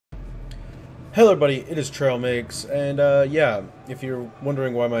Hello everybody, it is Trail Mix, and yeah, if you're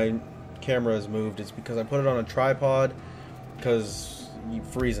wondering why my camera has moved, it's because I put it on a tripod, for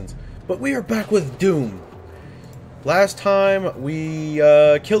reasons. But we are back with Doom. Last time we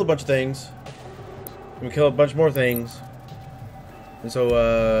killed a bunch of things, and we killed a bunch more things, and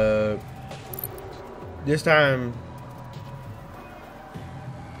so this time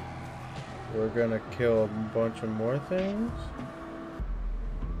we're gonna kill a bunch of more things.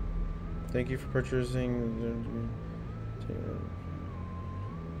 Thank you for purchasing the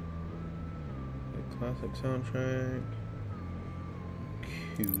classic soundtrack.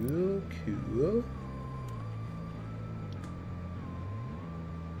 Cool.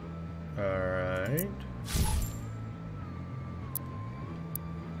 Alright.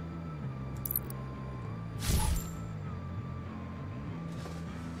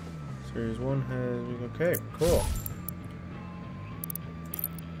 Series 1 has... Okay, cool.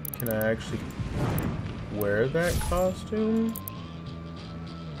 Can I actually wear that costume?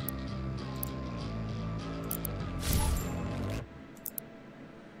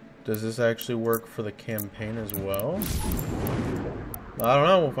 Does this actually work for the campaign as well? I don't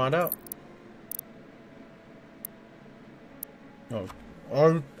know, we'll find out. Oh,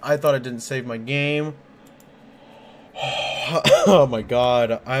 I thought it didn't save my game. Oh my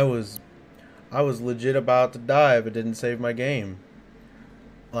god, I was legit about to die if it didn't save my game.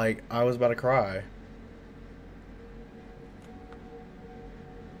 Like, I was about to cry.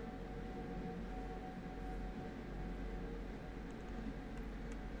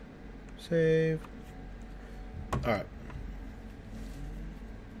 Save. Alright.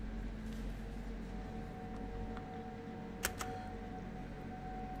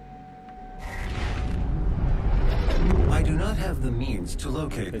 I do not have the means to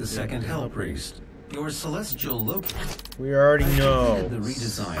locate the second Hell Priest. Your celestial locator. We already know.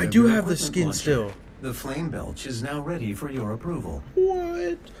 I do have the skin launcher. still. The flame belch is now ready for your approval.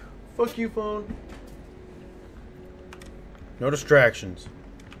 What? Fuck you, phone. No distractions.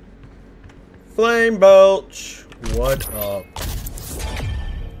 Flame belch. What up?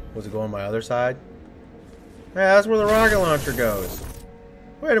 Was it going my other side? Hey, that's where the rocket launcher goes.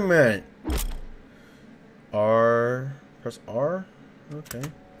 Wait a minute. R. Press R? Okay.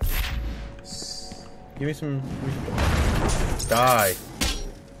 Give me some... Die.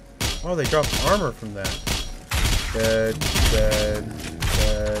 Oh, they dropped armor from that. Dead.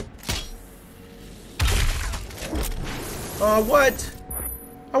 Oh, what?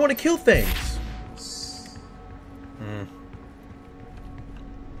 I want to kill things.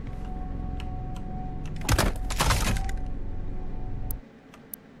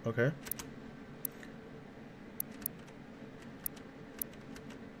 Okay.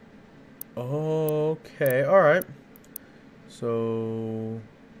 Okay, alright. So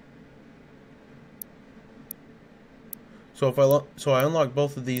if I unlock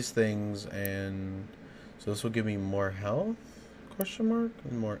both of these things, and so this will give me more health, question mark,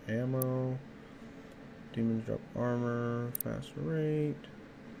 and more ammo. Demons drop armor, faster rate.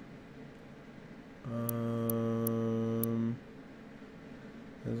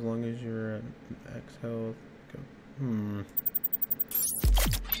 As long as you're at X health. Go.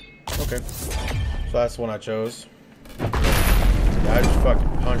 Okay, so that's the one I chose. I just fucking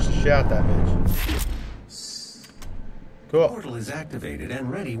punched the shit out that bitch. Cool. The portal is activated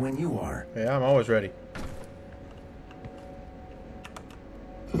and ready when you are. Yeah, I'm always ready.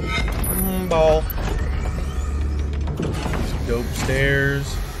 Ball. Dope stairs.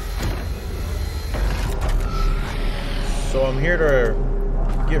 So I'm here to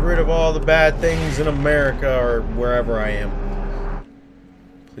get rid of all the bad things in America or wherever I am.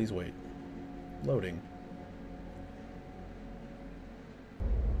 Please wait. Loading.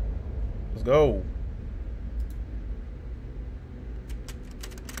 Let's go.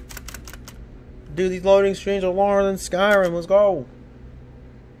 Dude, these loading screens are longer than Skyrim. Let's go.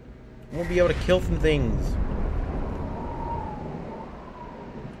 I won't be able to kill some things.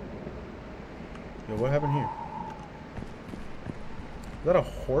 Yo, what happened here? Is that a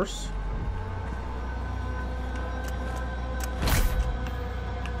horse?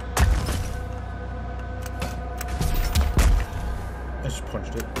 I just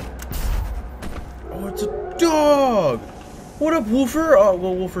punched it. Oh, it's a dog! What up, Wolfer? Oh,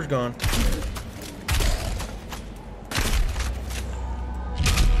 well, Wolfer's gone.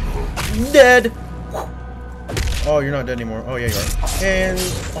 Dead! Oh, you're not dead anymore. Oh, yeah, you are. And,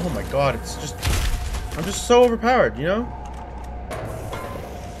 oh my god, it's just... I'm just so overpowered, you know?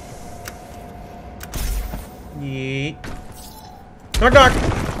 Yeet. Knock, knock!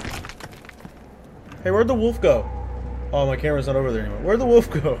 Hey, where'd the wolf go? Oh, my camera's not over there anymore. Where'd the wolf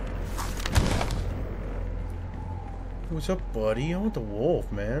go? What's up, buddy? I want the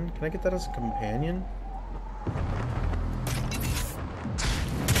wolf, man. Can I get that as a companion?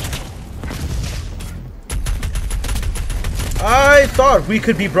 I thought we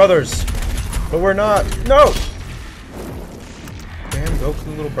could be brothers, but we're not. No! Damn,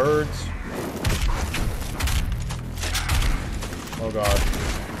 Goku little birds. Oh god.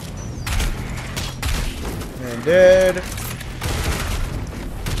 And dead.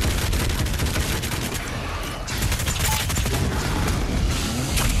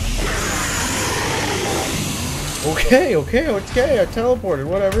 Okay, I teleported,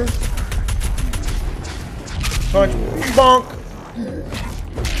 whatever. Punch. Bonk!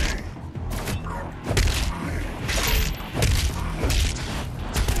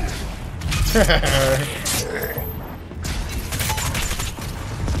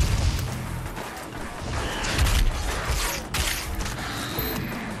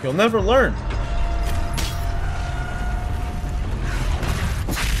 You'll never learn. I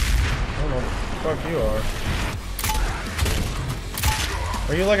don't know what the fuck you are.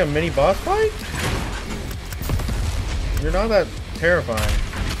 Are you like a mini boss fight? You're not that terrifying.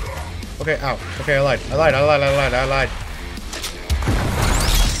 Okay, ow. Okay, I lied.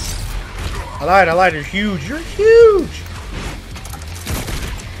 You're huge. You're huge.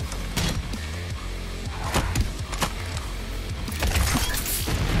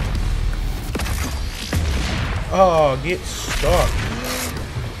 Oh, get stuck.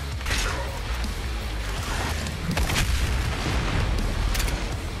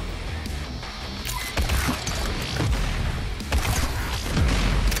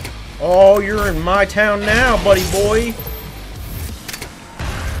 Oh, you're in my town now, buddy boy.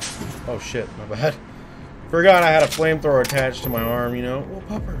 Oh shit, my bad. Forgot I had a flamethrower attached to my arm, you know. Oh,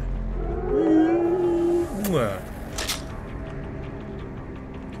 pupper.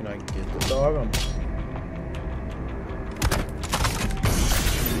 Can I get the dog?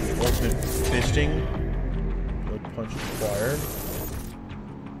 Ultimate fisting. Blood punch required.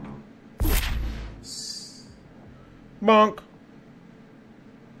 Bonk.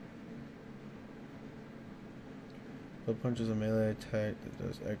 Blood punch is a melee attack that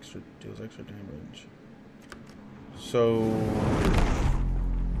deals extra damage. So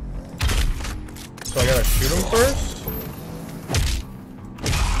I gotta shoot him first?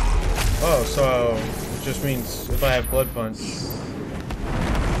 Oh, so it just means if I have blood punch.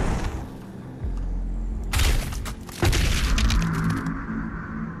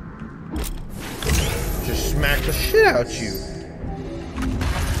 Just smack the shit out you.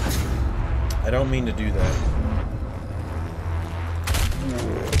 I don't mean to do that.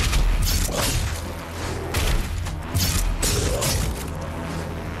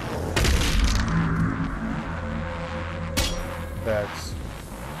 That's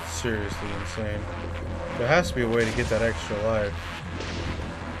seriously insane. There has to be a way to get that extra life.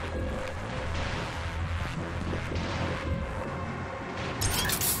 I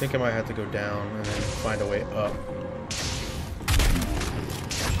think I might have to go down and then find a way up.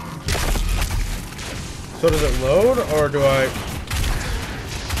 So does it load, or do I...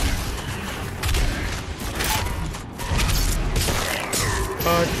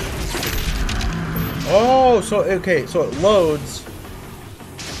 punch? Oh, so, okay, so it loads.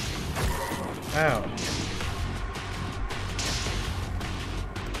 Ow.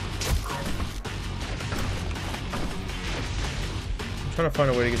 I'm trying to find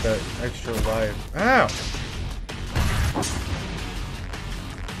a way to get that extra life. Ow!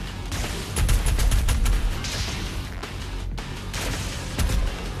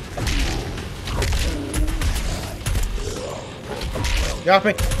 Got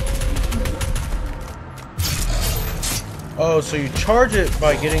me! Oh, so you charge it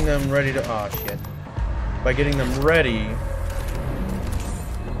by getting them ready to... oh, shit. By getting them ready...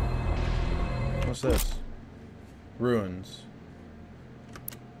 What's this? Ruins.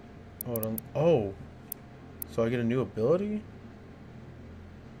 Hold on. Oh! So I get a new ability?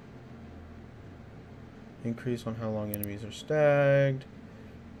 Increase on how long enemies are stacked.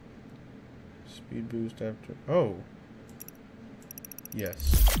 Speed boost after... oh!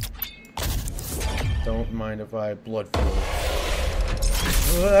 Yes. Don't mind if I blood flow.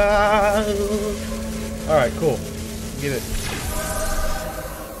 Alright, cool. Get it.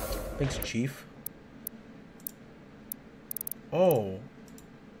 Thanks, Chief. Oh.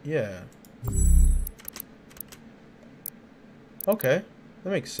 Yeah. Okay. That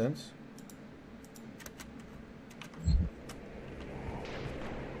makes sense.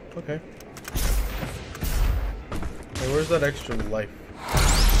 Okay. Hey, where's that extra life?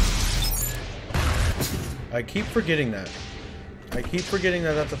 I keep forgetting that. I keep forgetting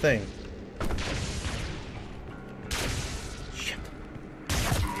that that's a thing.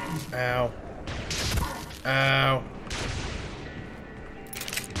 Ow. Ow.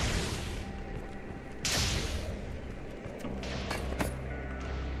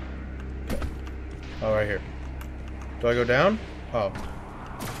 Oh, right here. Do I go down? Oh.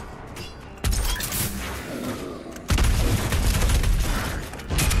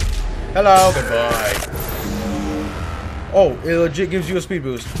 Hello. Goodbye. Oh, it legit gives you a speed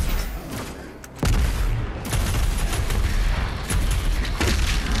boost.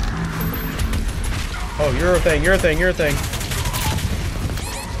 Oh, you're a thing, you're a thing, you're a thing.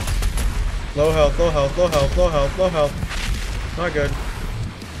 Low health, low health, low health, low health, low health. Not good.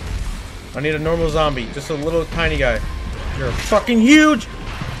 I need a normal zombie, just a little tiny guy. You're fucking huge!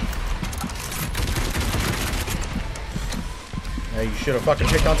 Hey, you should have fucking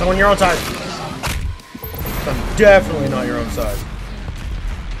picked on someone your own size. I'm definitely not your own size.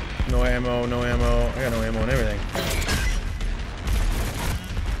 No ammo, no ammo. I got no ammo and everything.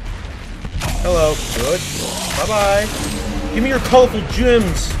 Hello. Good. Bye-bye. Give me your colorful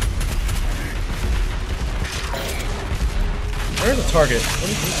gems. Where's the target? Let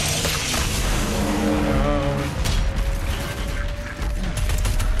me see.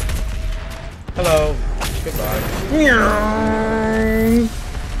 Hello. Goodbye.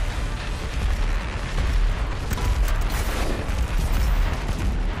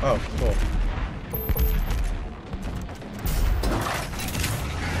 Oh, cool.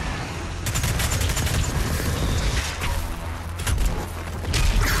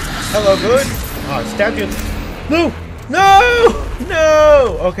 Hello, good. Oh, I stabbed you. No! No!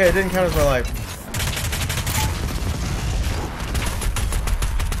 No! Okay, it didn't count as my life.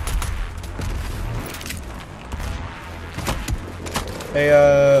 Hey,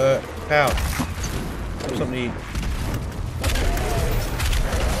 pal. Have something to eat.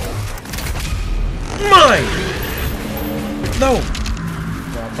 Mine! No!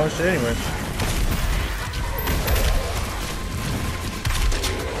 Well, I punched it anyway.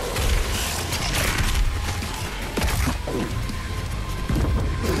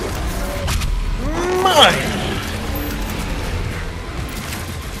 Mine!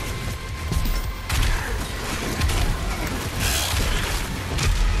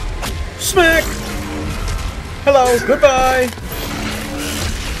 Smack! Hello, goodbye!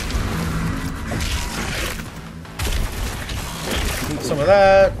 Eat some of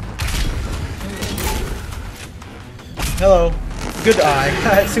that. Hello. Good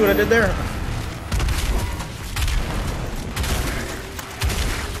eye. See what I did there?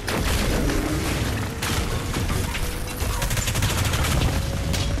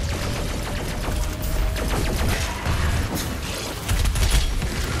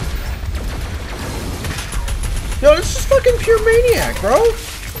 Yo, this is fucking pure maniac, bro.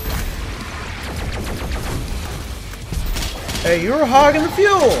 Hey, you were hogging the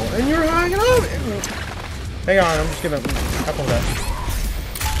fuel, and you were hogging up. Hang on, I'm just gonna tap on that.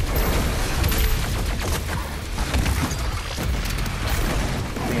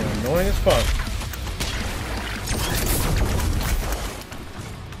 Being annoying as fuck.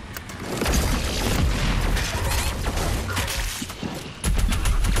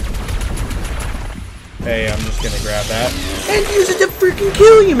 Hey, I'm just gonna grab that and use it to freaking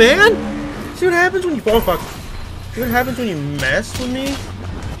kill you, man! See what happens when you... Oh, fuck. See what happens when you mess with me?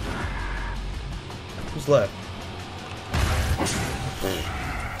 Who's left?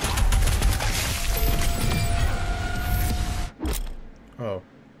 Oh.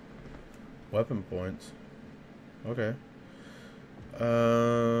 Weapon points. Okay.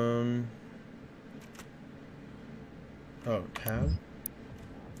 Oh, tab?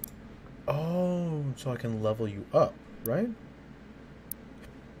 Oh, so I can level you up, right?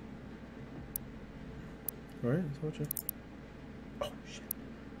 Right? Is that what you... Oh, shit.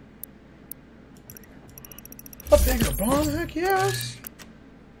 A bigger bomb? Heck yes!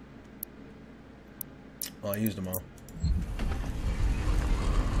 Well, I used them all.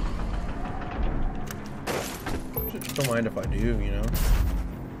 Don't mind if I do, you know?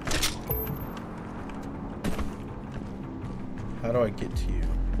 How do I get to you?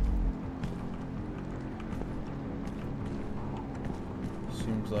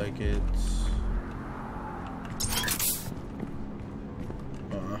 Seems like it's...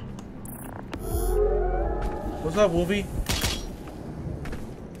 What's up, Wolfie?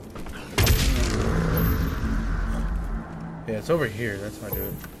 Yeah, it's over here. That's how I do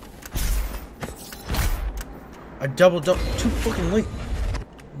it. I doubled up too fucking late.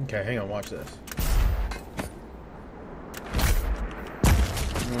 Okay, hang on. Watch this.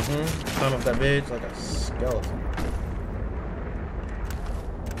 Climb up that bitch like a skeleton.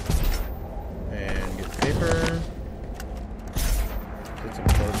 And get the paper. Get some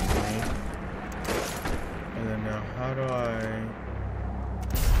clothes.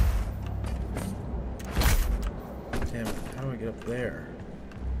 up there.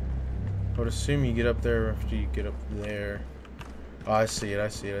 I would assume you get up there after you get up there. Oh, I see it, I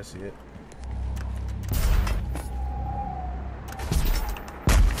see it, I see it.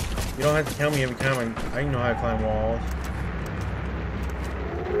 You don't have to tell me every time. I know how to climb walls.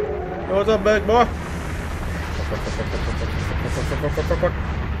 Yo, what's up, big boy?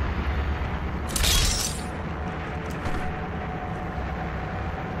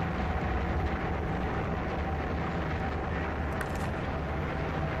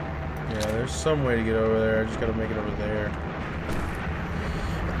 Yeah, there's some way to get over there. I just gotta make it over there.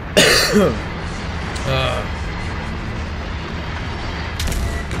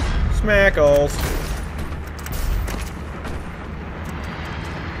 Smackles.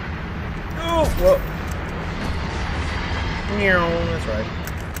 Oh, whoa. Meow, that's right.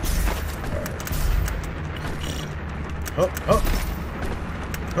 Alright.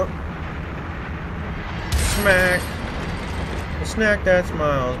 Oh. Smack. A snack that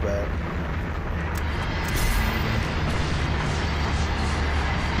smiles back.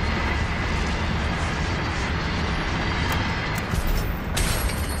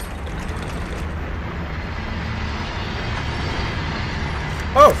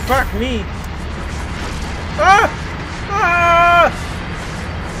 Oh, fuck me! Ah!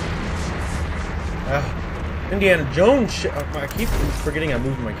 Indiana Jones shit. I keep forgetting I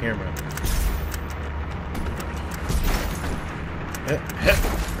moved my camera.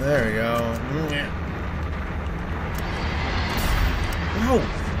 There we go. No!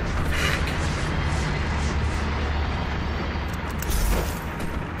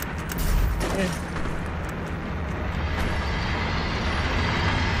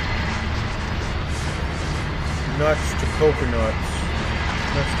 Nuts to coconuts.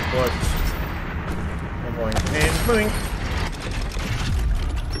 Nuts to butts. Boink and boink.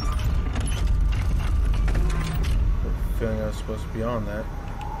 I have a feeling I was supposed to be on that.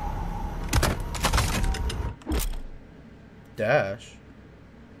 Dash.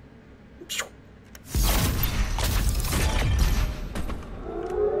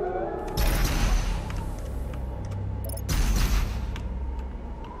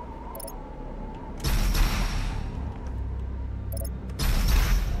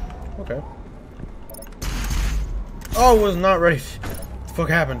 Okay. Oh, was not ready. What the fuck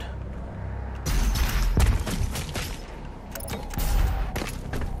happened?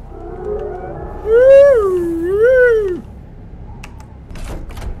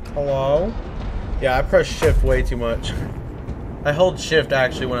 Hello? Yeah, I pressed shift way too much. I hold shift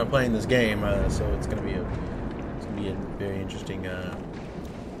actually when I'm playing this game, so it's gonna be a very interesting time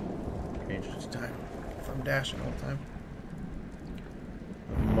if I'm dashing all the time.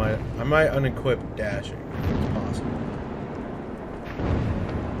 I might unequip dashing. It's possible.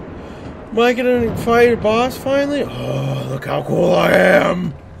 Am I gonna fight a boss finally? Oh, look how cool I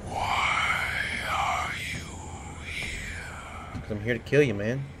am! Why are you here? Because I'm here to kill you,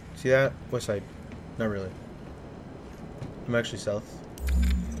 man. See that? West side. Not really. I'm actually south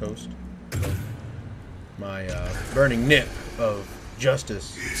coast. My burning nip of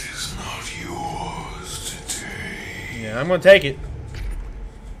justice. It is not yours to take. Yeah, I'm gonna take it.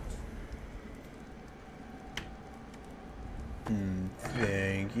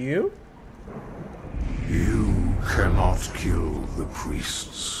 Thank you. You cannot kill the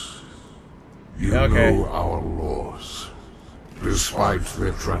priests. You Okay. know our laws. Despite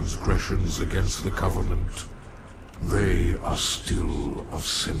their transgressions against the Covenant, they are still of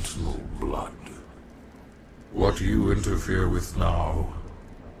Sentinel blood. What you interfere with now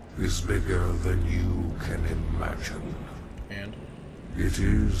is bigger than you can imagine. And? It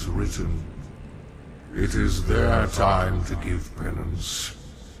is written. It is their time to give penance.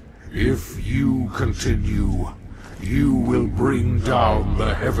 If you continue, you will bring down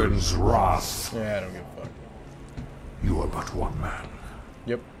the heavens' wrath. Yeah, I don't give a fuck. You are but one man.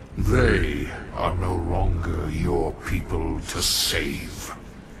 Yep. They are no longer your people to save.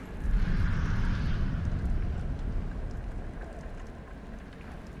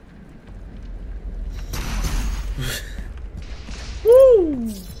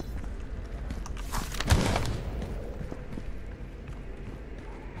 Woo!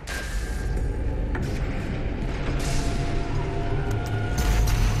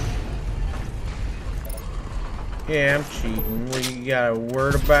 Yeah, I'm cheating. What, you got a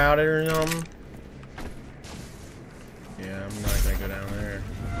word about it or something? Yeah, I'm not gonna go down there.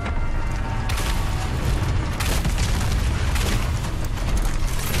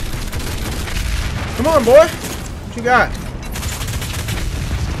 Come on, boy! What you got?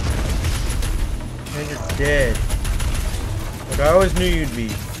 And you're dead. Like I always knew you'd be.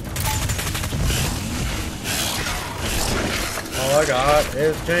 All I got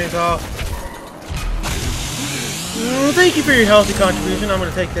is chainsaw. Thank you for your healthy contribution. I'm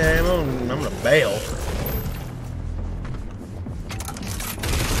gonna take the ammo and I'm gonna bail.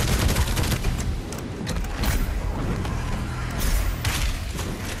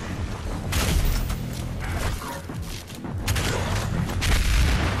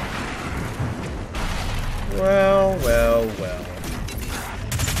 Well.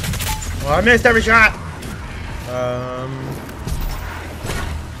 Well, I missed every shot.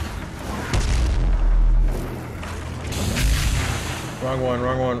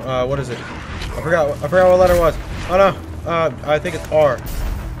 Wrong one. What is it? I forgot what letter it was. Oh no. I think it's R.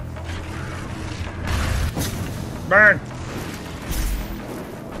 Burn.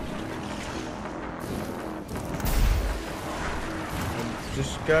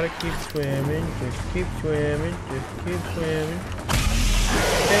 Just gotta keep swimming. Just keep swimming.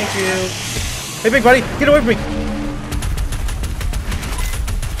 Thank you. Hey, big buddy, get away from me.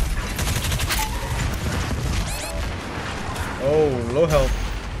 Oh, low health.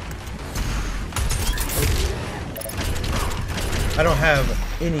 I don't have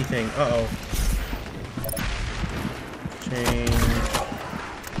anything. Uh-oh. Change.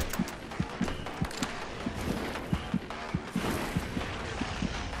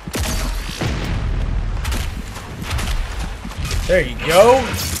 There you go.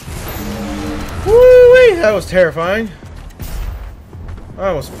 Woo-wee! That was terrifying. I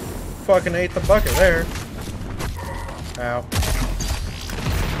almost fucking ate the bucket there. Ow.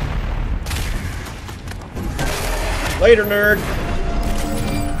 Later, nerd.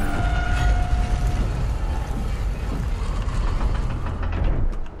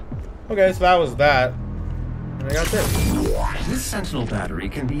 Okay, so that was that. And I got this. This Sentinel battery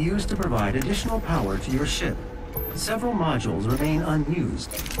can be used to provide additional power to your ship. Several modules remain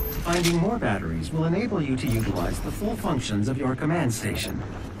unused. Finding more batteries will enable you to utilize the full functions of your command station.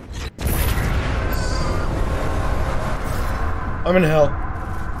 I'm in hell.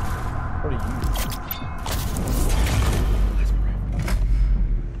 What are you?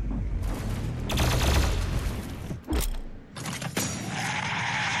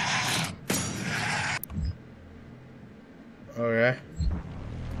 Okay.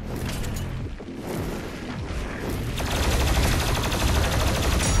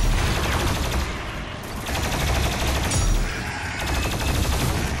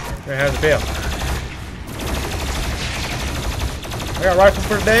 How's it feel? I got rifle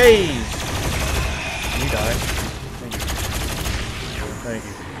for days. You died. Thank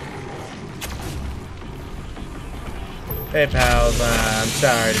you. Hey pals, I'm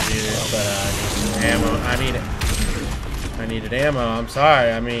sorry to do this, but I need some ammo. I needed ammo. I'm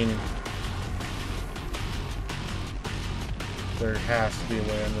sorry. I mean, there has to be a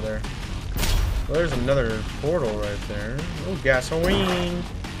way under there. Well, there's another portal right there. Oh, gasoline.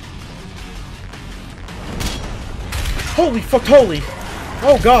 Holy fuck, holy!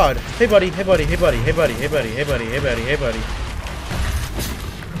 Oh god! Hey buddy, hey buddy, hey buddy, hey buddy, hey buddy, hey buddy, hey buddy, hey buddy.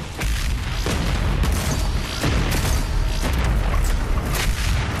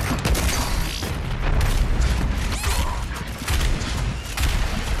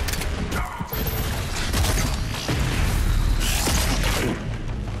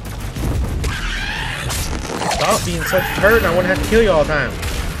 Stop being such a turd and I wouldn't have to kill you all the time.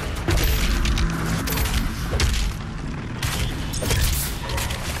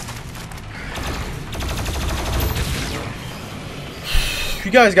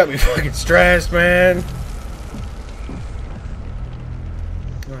 You guys got me fucking stressed, man.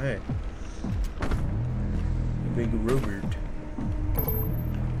 Oh, hey. Big Robert.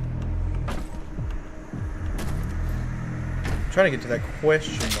 I'm trying to get to that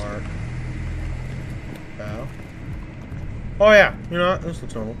question mark. Wow. Oh, yeah. You know what? This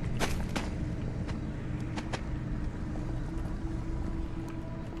looks normal.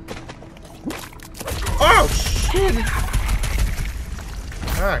 Oh, shit!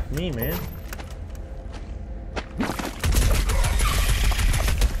 Fuck me, man.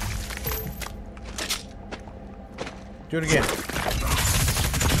 Do it again.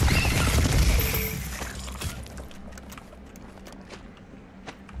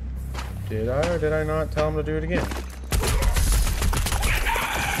 Did I or did I not tell him to do it again?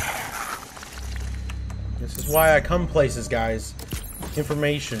 This is why I come places, guys.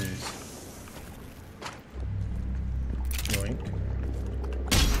 Informations. Yoink.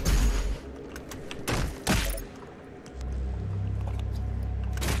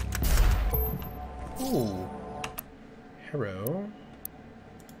 Ooh. Hero.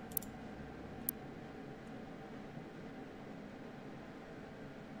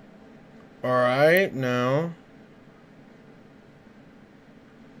 Alright, now.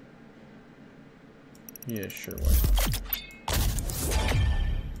 Yeah, sure.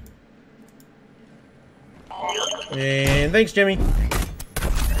 Why not? And thanks, Jimmy.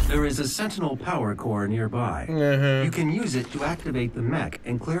 There is a Sentinel power core nearby. You can use it to activate the mech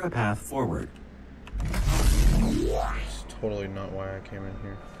and clear a path forward. That's totally not why I came in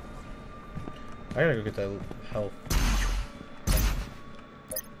here. I gotta go get that health.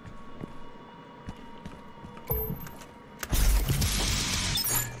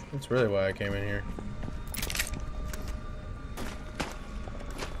 That's really why I came in here.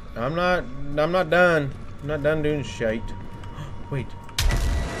 I'm not done. I'm not done doing shite. Wait.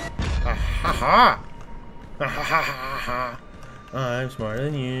 Ha ha ha! Ha ha ha ha! I'm smarter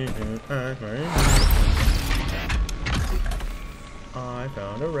than you. I'm smarter than you. I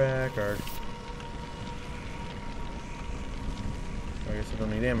found a record. I guess I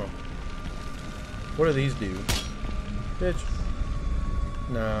don't need ammo. What do these do? Bitch.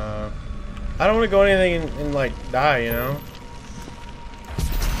 Nah. I don't want to go anything and like die, you know?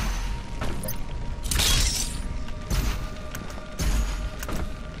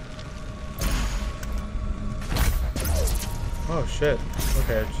 Oh shit.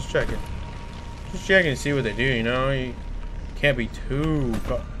 Okay, just checking. Just checking to see what they do, you know? You can't be too... What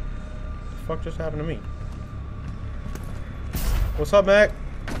the fuck just happened to me? What's up, Mac?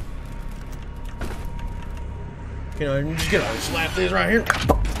 You know, just get on slap this right here.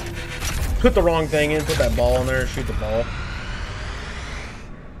 Put the wrong thing in, put that ball in there, shoot the ball.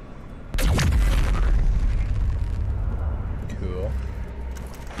 Cool.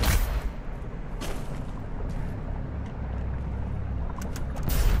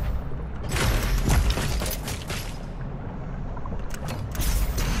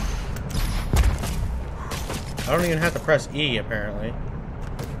 I don't even have to press E, apparently.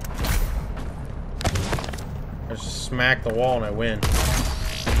 I just smack the wall and I win.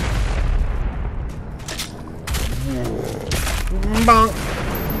 Bonk.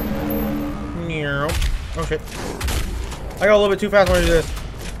 Oh shit. I got a little bit too fast when I do this.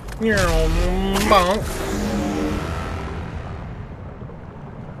 Bonk.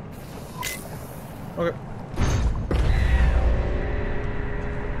 Okay.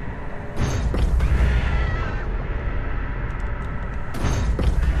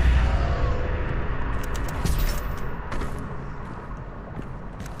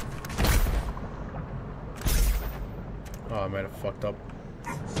 Oh, I might have fucked up. I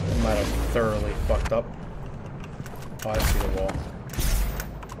might have thoroughly fucked up. Oh, I see the wall.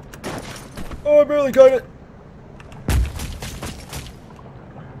 Oh, I barely got it!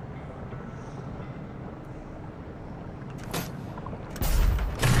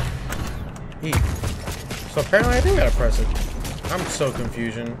 E. So apparently I do gotta press it. I'm so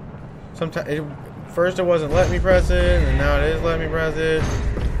confusion. Sometimes first it wasn't letting me press it, and now it is letting me press it.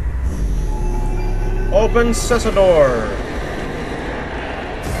 Open Cessador!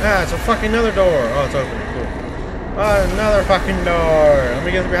 Ah, it's a fucking another door. Oh, it's open. Cool. Another fucking door. Let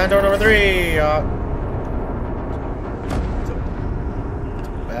me get behind door number 3. It's a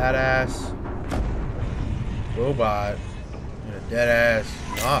badass robot and a dead ass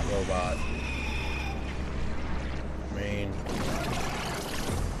not robot. I mean,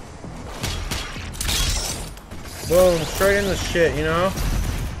 boom, straight in the shit, you know?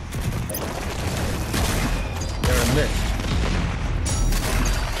 Never missed.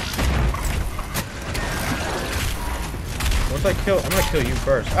 Once I kill, I'm gonna kill you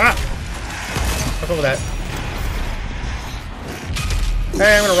first. Ah! What's up with that?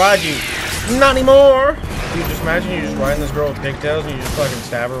 Hey, I'm gonna ride you. Not anymore! You just imagine you just riding this girl with pigtails and you just fucking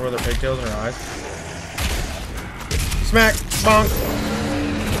stab her with her pigtails in her eyes. Smack! Bonk!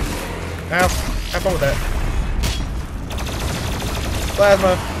 Ow. Have fun with that.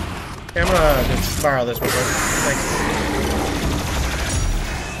 Plasma. Okay, I'm gonna just borrow this real quick. Thanks.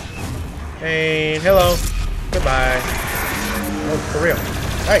 And hello. Goodbye. Oh, for real.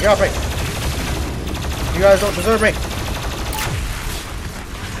 Hey, get off me. You guys don't deserve me.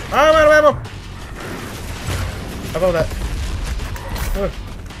 I'm out of ammo. How about that?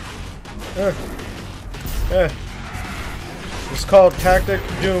 It's called Tactic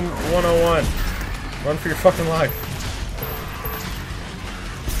Doom 101. Run for your fucking life.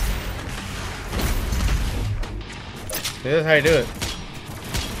 See, this is how you do it.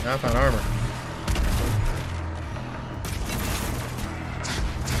 Now I found armor.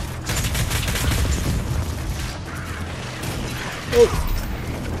 Oh.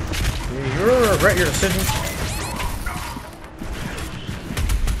 You're gonna regret your decisions.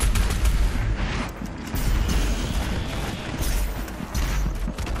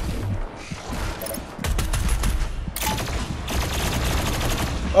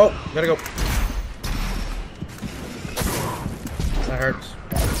 Oh, gotta go. hurts.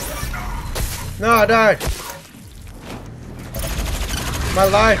 No, I died. My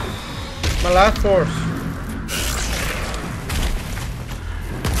life force.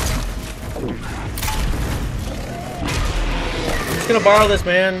 I'm just gonna borrow this,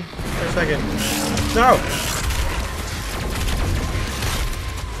 man, for a second. No.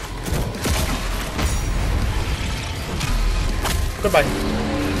 Goodbye.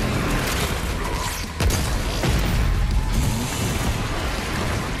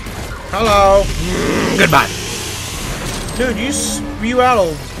 Hello. Goodbye. Dude, you spew out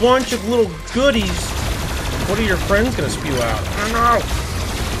a bunch of little goodies. What are your friends gonna spew out? I don't know.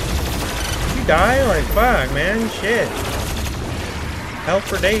 Did you die? Like, fuck, man. Shit. Health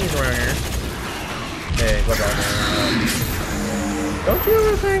for days around here. Hey, what about man? Don't you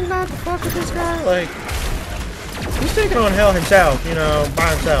ever think not to fuck with this guy? Like, he's taking on hell himself, you know, by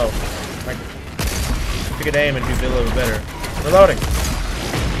himself. Like, if you could aim and do a little better. Reloading.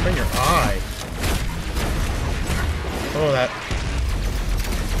 In your eye. Oh, that.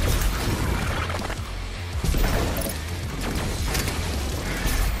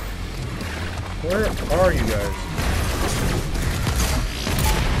 Where are you guys?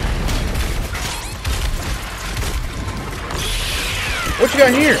 What you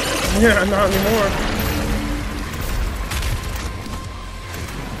got here? Yeah, not anymore.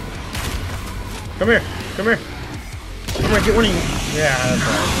 Come here. Come here. Come here, get one of you. Yeah, that's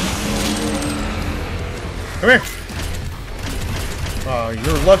right. Come here. Oh,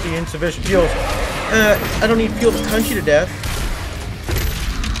 you're lucky, insufficient fuels. I don't need fuel to punch you to death.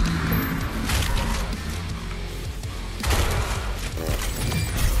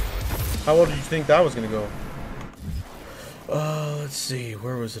 How well did you think that was gonna go? Let's see,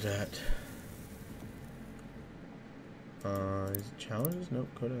 where was it at? Is it challenges? Nope,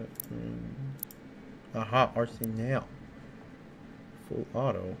 Kodak. Aha, RC now. Full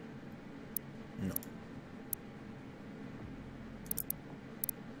auto. No.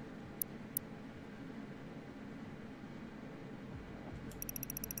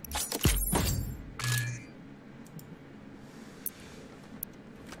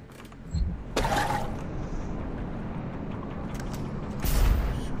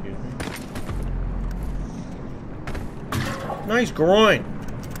 Excuse me. Nice groin.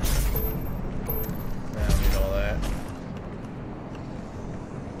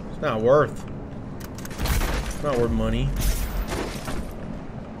 Not worth. It's not worth money.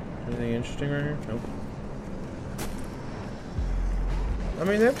 Anything interesting right here? Nope. I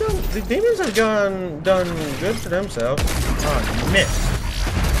mean, they've done. The demons have done good for themselves. Oh, miss.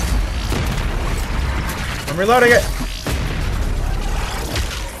 I'm reloading it.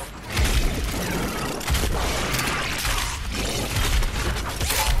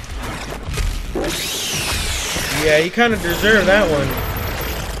 Yeah, you kind of deserve that one.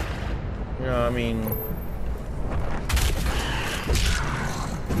 You know, I mean,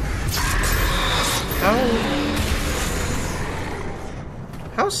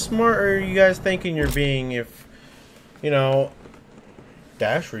 how smart are you guys thinking you're being if, you know,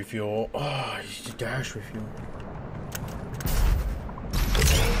 dash refuel? Oh, you dash refuel.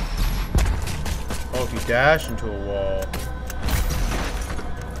 Oh, if you dash into a wall.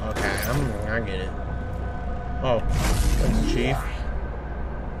 Okay, I get it. Oh, thanks, Chief.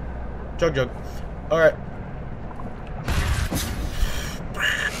 Jug. Alright.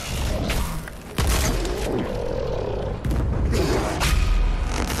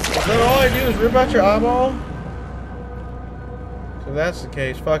 So all I do is rip out your eyeball? So if that's the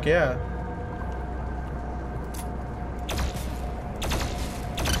case, fuck yeah.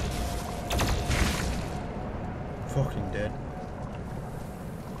 Fucking dead.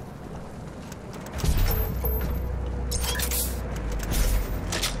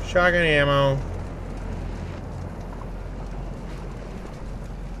 Shotgun ammo.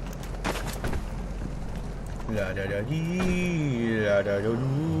 La da da dee, la da da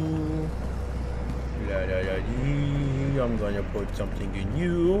doo, la da da dee. I'm gonna put something in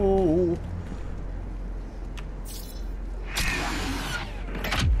you.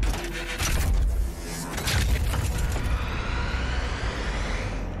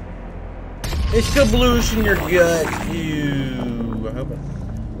 It's still bluish in your gut. Ew. I hope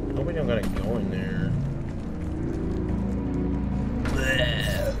I'm gonna go in there.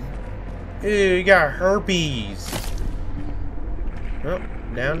 Blech. Ew, you got herpes. Oh,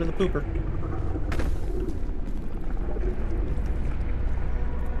 down to the pooper.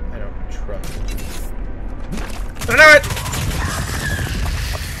 I don't trust it. I know it!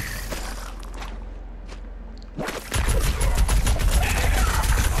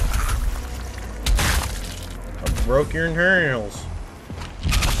 I broke your internals.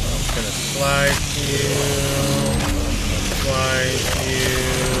 gonna slice you. Slice you.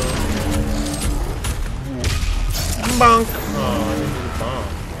 Bonk! Oh, I didn't do the bomb.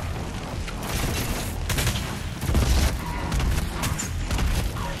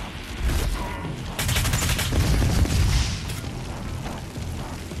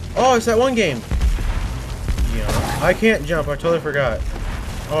 Oh, it's that one game. Yeah, I can't jump. I totally forgot.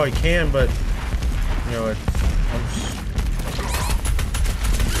 Oh, I can, but you know, it's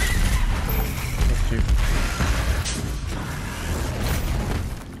too.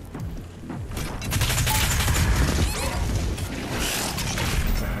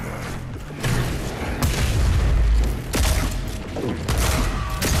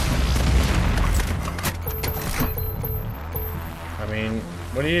 I mean,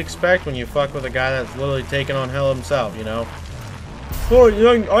 what do you expect when you fuck with a guy that's literally taking on hell himself, you know? Oh,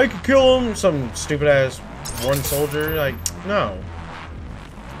 yeah, I could kill him. Some stupid ass one soldier. Like, no.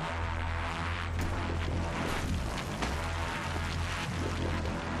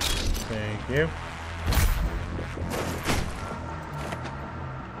 Thank you.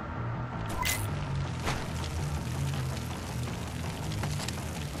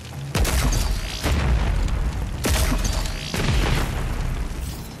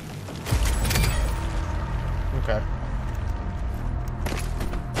 Okay.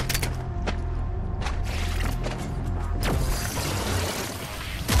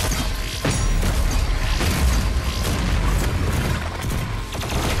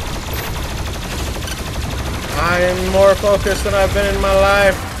 I am more focused than I've been in my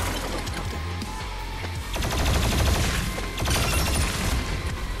life.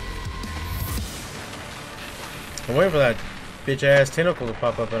 I'm waiting for that bitch ass tentacle to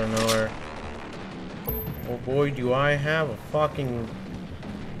pop up out of nowhere. Oh boy, do I have a fucking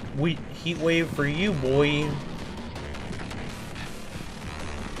heat wave for you, boy.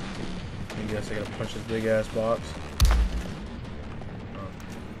 I guess I gotta punch this big ass box.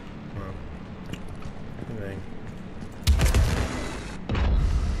 Thing.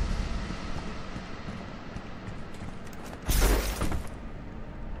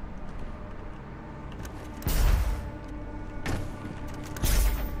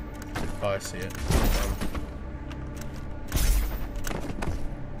 Oh, I see it.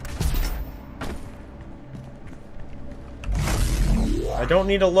 I don't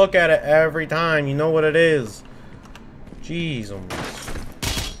need to look at it every time. You know what it is. Jeez.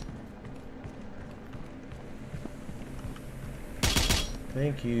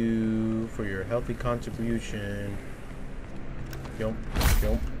 Thank you for your healthy contribution. Yum,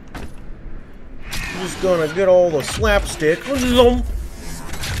 yum. I'm just gonna get all the slapstick.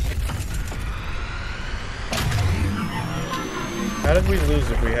 How did we lose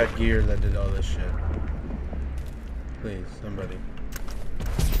if we had gear that did all this shit? Please, somebody.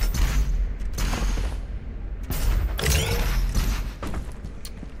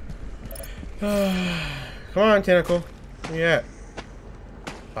 Come on, tentacle. Where you at?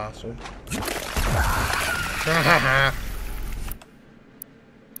 Fossil.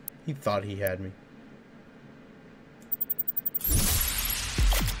 He thought he had me.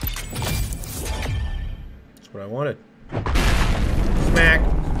 That's what I wanted. Smack.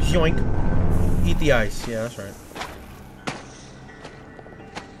 Yoink. Eat the ice. Yeah, that's right.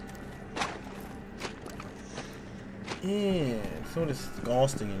 Yeah, it's so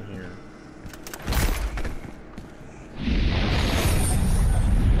disgusting in here.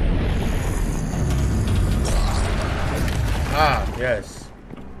 Ah, yes.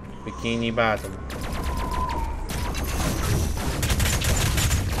 Bikini Bottom.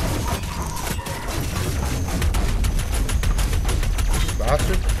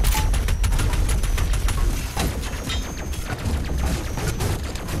 Bastard.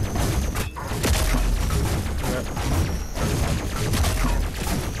 Yep.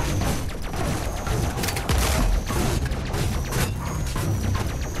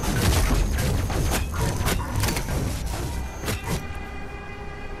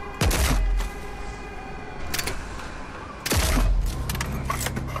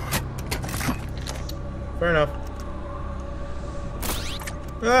 Fair enough.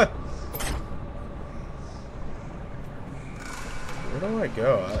 Ah! Where do I go?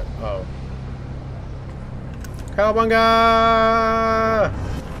 Oh. Cowabunga!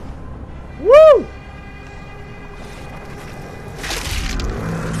 Woo!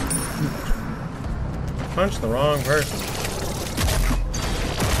 Punched the wrong person.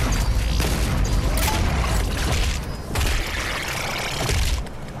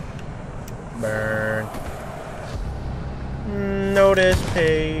 Burn. Notice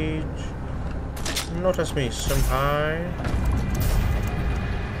page. Notice me, senpai.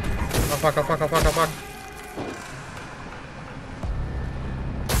 Oh fuck, oh fuck, oh fuck, oh fuck.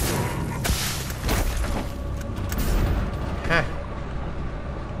 Huh.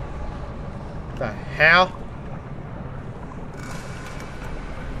 The hell?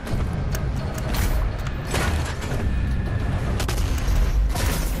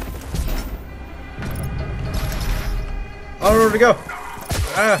 I don't know where to go.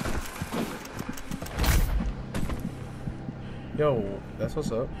 Ah. Yo, that's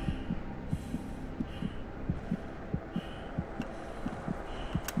what's up.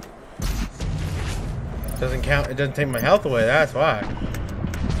 Doesn't count. It doesn't take my health away. That's why.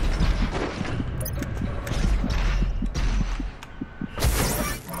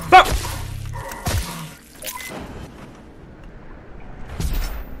 Fuck!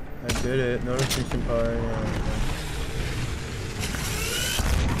 I did it. No retreating power.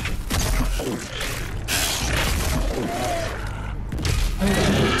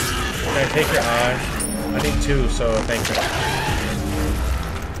 Can I take your eye? I need 2, so thank you.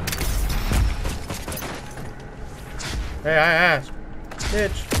 Hey, I asked.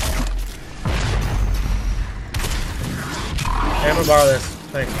 Bitch. Hey, I'm gonna borrow this.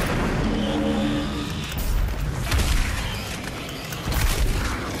 Thanks.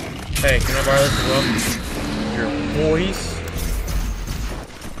 Hey, can I borrow this as well? Your voice.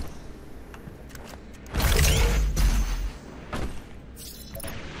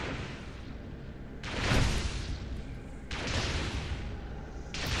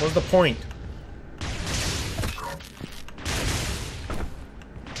 What's the point?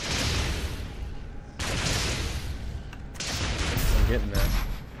 I'm getting that.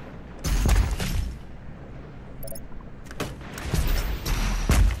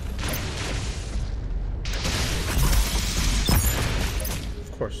 Of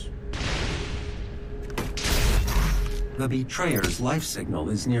course. The betrayer's life signal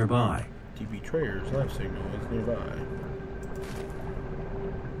is nearby. The betrayer's life signal is nearby.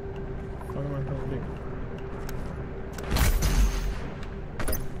 What am I supposed to do?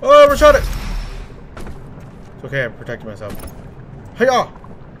 Oh, overshot it! It's okay, I protected myself. Hiya!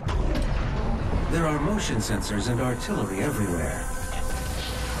 There are motion sensors and artillery everywhere.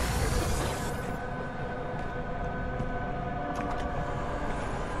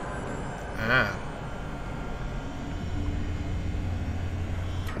 Ah.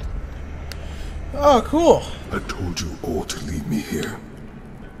 Oh, cool. I told you all to leave me here.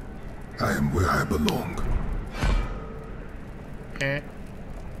 I am where I belong.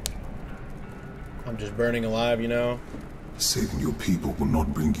 I'm just burning alive, you know? Saving your people will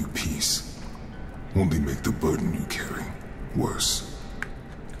not bring you peace. Only make the burden you carry worse.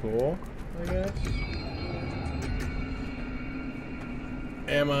 Cool, I guess.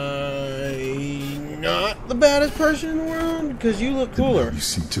 Am I not the baddest person in the world? Because you look cooler. You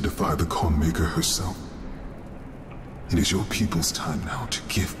seek to defy the Calm Maker herself. It is your people's time now to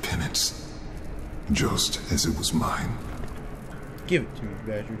give penance, just as it was mine. Give it to me,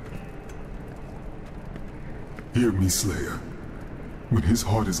 Badger. Hear me, Slayer. When his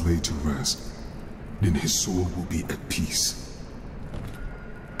heart is laid to rest, then his soul will be at peace.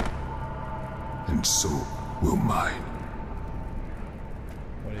 And so will mine.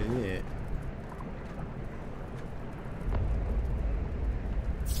 What is it?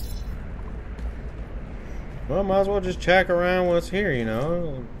 Well, might as well just check around what's here, you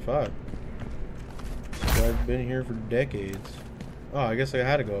know? Fuck. I've been here for decades. Oh, I guess I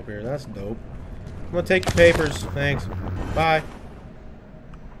had to go up here. That's dope. I'm gonna take the papers. Thanks. Bye.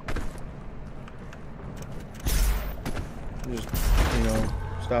 Just, you know,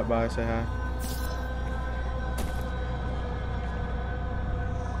 stop by, say hi.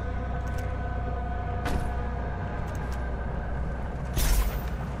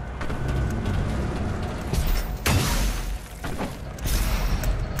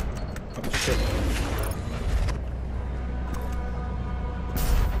 Oh, shit.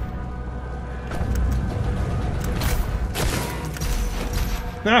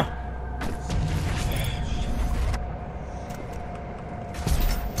 No!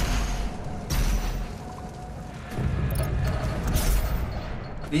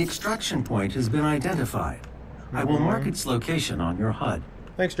 The extraction point has been identified. I will mark its location on your HUD.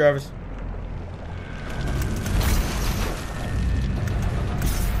 Thanks, Travis.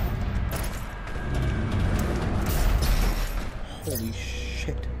 Holy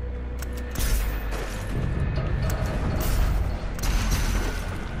shit.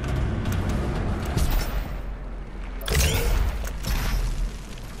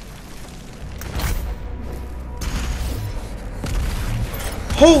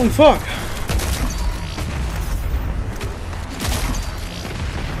 Holy fuck!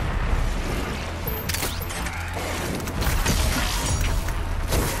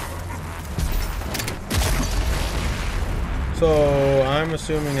 So, I'm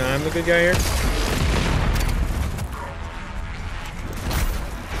assuming I'm the good guy here?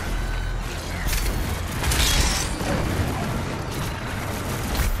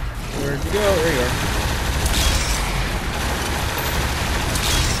 Where'd you go? There you are.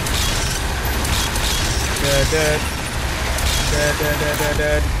 Dead, dead. Dead, dead, dead, dead,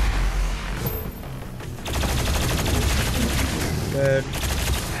 dead. Dead.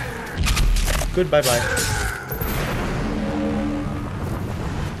 Goodbye, bye.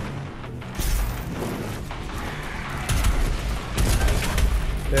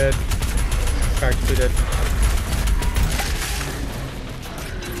 Dead. Practically dead.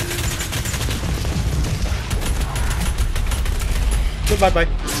 Goodbye, bye.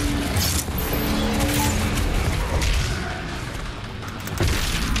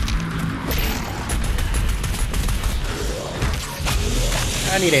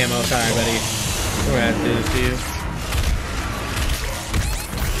 I need ammo. Sorry, buddy. We're gonna have to do this to you.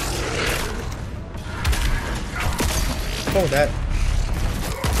 Oh, that.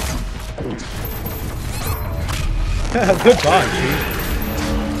 Goodbye, chief.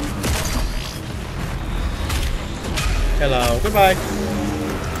 Hello. Goodbye.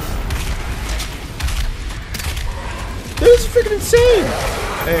 This is freaking insane!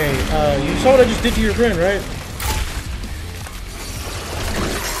 Hey, you saw what I just did to your friend, right?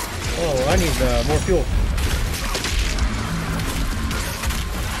 Oh, I need more fuel.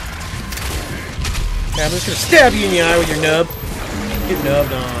 Okay, I'm just gonna stab you in the eye with your nub. Get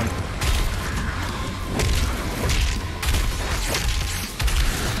nubbed on.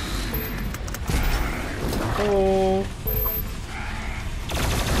 Oh.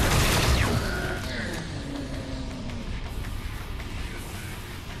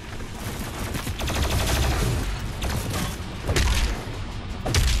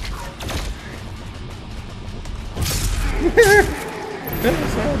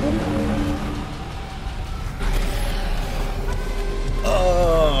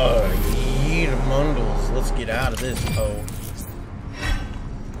 Mundles. Let's get out of this hole.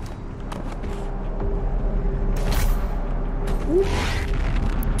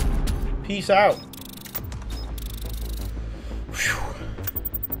 Peace out. Whew.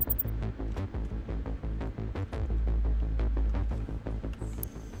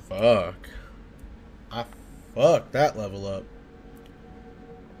 Fuck. I fucked that level up.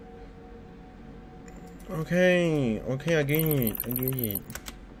 Okay, I get it.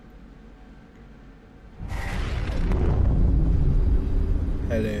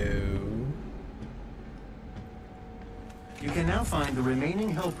 Hello. You can now find the remaining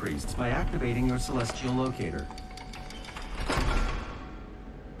Hell Priests by activating your Celestial Locator.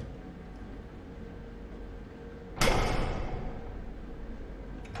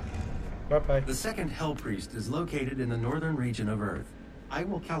 Bye-bye. The second Hell Priest is located in the northern region of Earth. I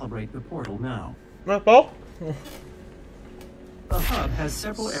will calibrate the portal now. That's all? The hub has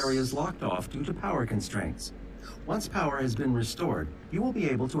several areas locked off due to power constraints. Once power has been restored, you will be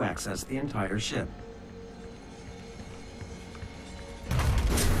able to access the entire ship.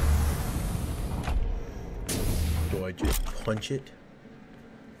 Do I just punch it?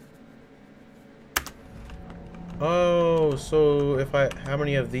 Oh, so if how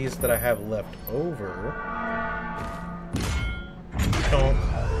many of these that I have left over? Don't.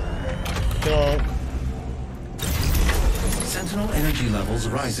 Sentinel energy levels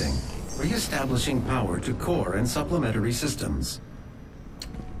rising. Re-establishing power to core and supplementary systems.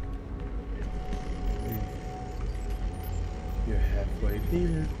 You're halfway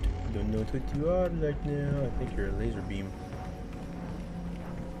there. Don't know what you are right now. I think you're a laser beam.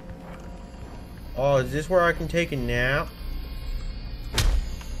 Oh, is this where I can take a nap?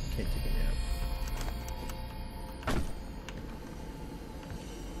 Can't take a nap.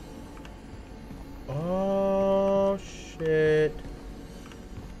 Oh, shit.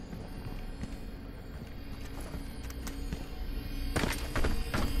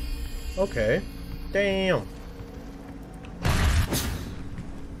 Okay. Damn.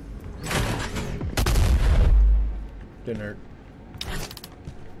 Didn't hurt.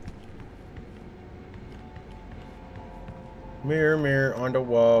 Mirror, mirror on the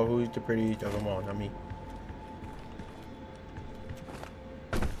wall, who's the prettiest of them all? Not me.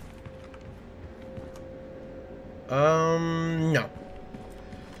 No.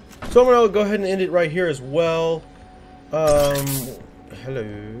 So I'm gonna go ahead and end it right here as well. Hello.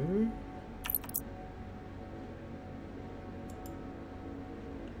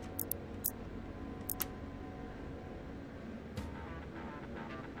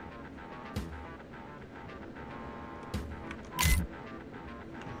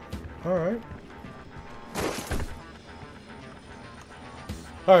 Alright.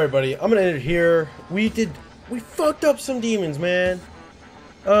 Alright, buddy, I'm gonna end it here. We fucked up some demons, man.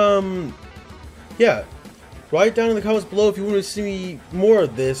 Yeah. Write down in the comments below if you want to see more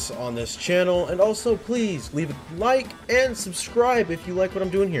of this on this channel. And also, please, leave a like and subscribe if you like what I'm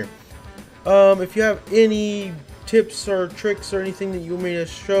doing here. If you have any tips or tricks or anything that you want me to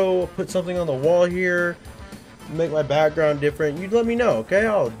show, put something on the wall here, make my background different, you'd let me know, okay?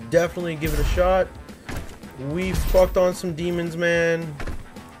 I'll definitely give it a shot. We fucked on some demons, man.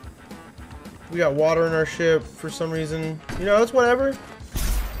 We got water in our ship for some reason. You know, it's whatever.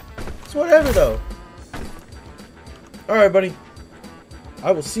 It's whatever, though. Alright, buddy.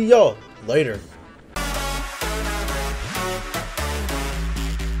 I will see y'all later.